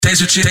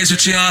Tem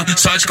sutiã,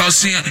 só de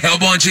calcinha, é o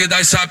bonde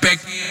das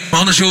sapequinha.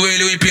 Mão no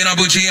joelho, empina a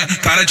bundinha,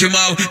 cara de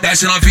mal,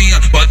 desce novinha.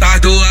 Bota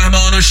as duas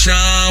mãos no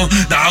chão,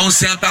 dá um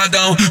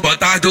sentadão.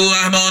 Bota as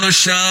duas mãos no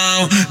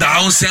chão,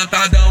 dá um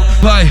sentadão.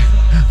 Vai,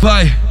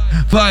 vai,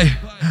 vai,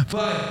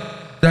 vai.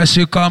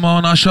 Desce com a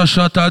mão na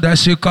xoxota,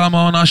 desce com a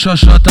mão na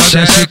xoxota,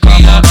 desce com a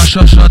mão na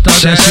xoxota,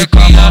 desce com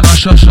a mão na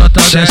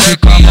xoxota, desce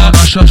com a mão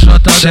na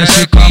xoxota,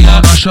 desce com a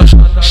mão na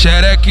xoxota.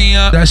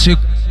 Xerequinha, desce,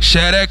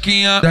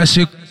 xerequinha,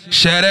 desce,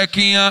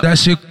 xerequinha,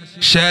 desce,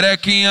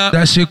 xerequinha,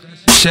 desce,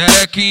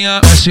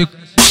 xerequinha, desce,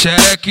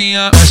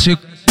 xerequinha, desce,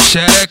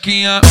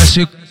 xerequinha,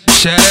 desce,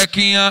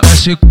 xerequinha,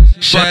 desce.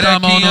 Bota a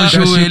mão no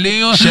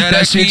joelhinho,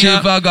 desce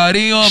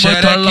devagarinho,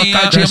 muito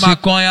louca de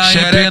maconha,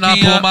 empina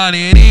pro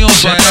maneirinho.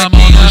 Bota a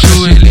mão no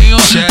joelhinho,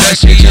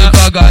 desce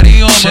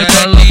devagarinho,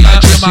 muito louca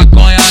de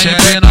maconha,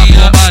 empina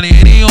pro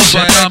maneirinho.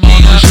 Bota a mão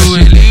no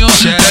joelhinho,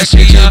 desce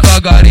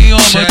devagarinho,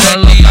 muito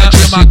louca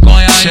de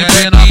maconha,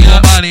 empina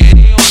pro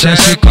maneirinho.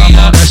 Desce com a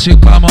mão, desce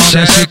com a mão,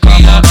 desce com a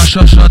mão na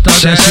xoxota,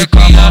 desce com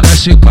a mão,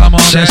 desce com a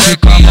mão, desce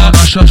com a mão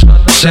na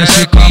xoxota,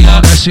 desce com a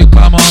mão, desce com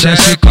a mão,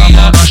 desce com a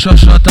mão na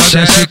xoxota,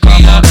 desce com a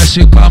mão,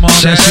 desce com a mão,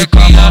 desce com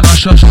a mão na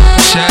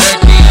xoxota.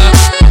 Xerequinha,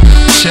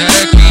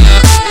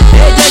 xerequinha,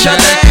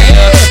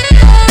 xerequinha.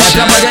 É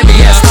pra fazer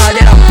minha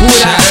estadeira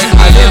pura,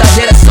 a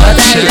verdadeira só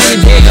da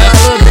LMD,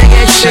 galera tem que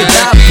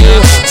respeitar,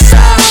 força.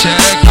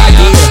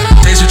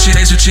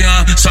 Tem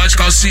sutiã, só de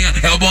calcinha,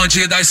 é o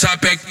bonde das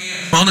sapequinha.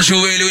 Mão no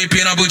joelho,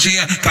 empina a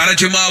bundinha, cara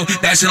de mal,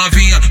 desce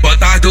novinha.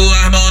 Bota as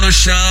duas mãos no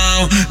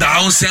chão,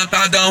 dá um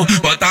sentadão.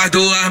 Bota as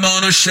duas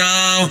mãos no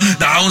chão,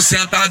 dá um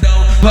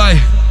sentadão.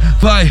 Vai,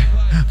 vai,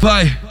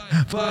 vai,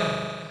 vai.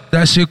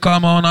 Desce com a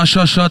mão na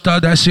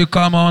xoxota, desce com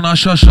a mão na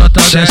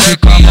xoxota, desce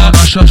com a mão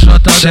na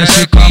xoxota,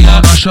 desce com a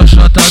mão na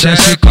xoxota,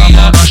 desce com a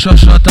mão na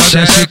xoxota,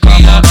 desce com a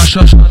mão na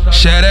xoxota.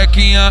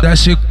 Xerequinha,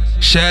 desce,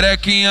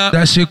 xerequinha,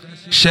 desce,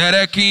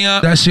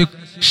 xerequinha, desce,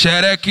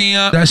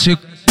 xerequinha, desce,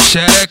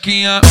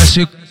 xerequinha,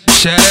 desce,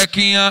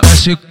 xerequinha,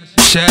 desce,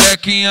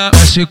 xerequinha,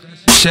 desce,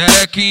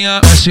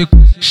 xerequinha, desce.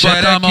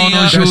 Bota a mão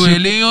no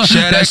joelhinho,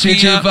 desce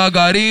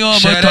devagarinho,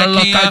 muito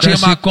louca de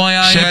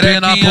maconha,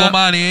 empina pro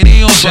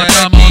maneirinho.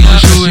 Bota a mão no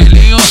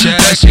joelhinho,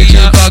 desce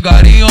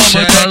devagarinho,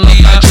 muito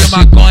louca de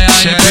maconha,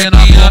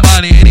 empina pro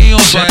maneirinho.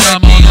 Bota a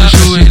mão no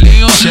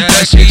joelhinho,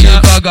 desce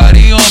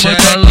devagarinho,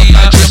 muito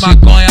louca de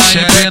maconha,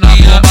 empina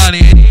pro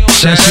maneirinho.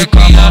 Desce com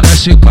a mão,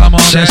 desce com a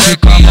mão, desce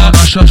com a mão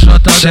na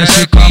xoxota,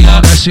 desce com a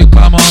mão, desce com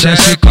a mão,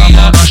 desce com a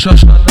mão na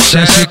xoxota,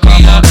 desce com a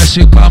mão,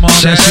 desce com a mão,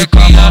 desce com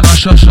a mão na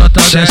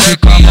xoxota, desce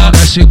com a mão,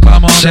 desce com a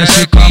mão,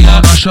 desce com a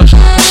mão na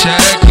xoxota.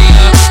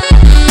 Xerequinha,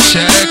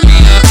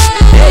 xerequinha,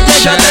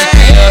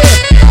 xerequinha.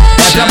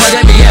 É pra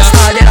fazer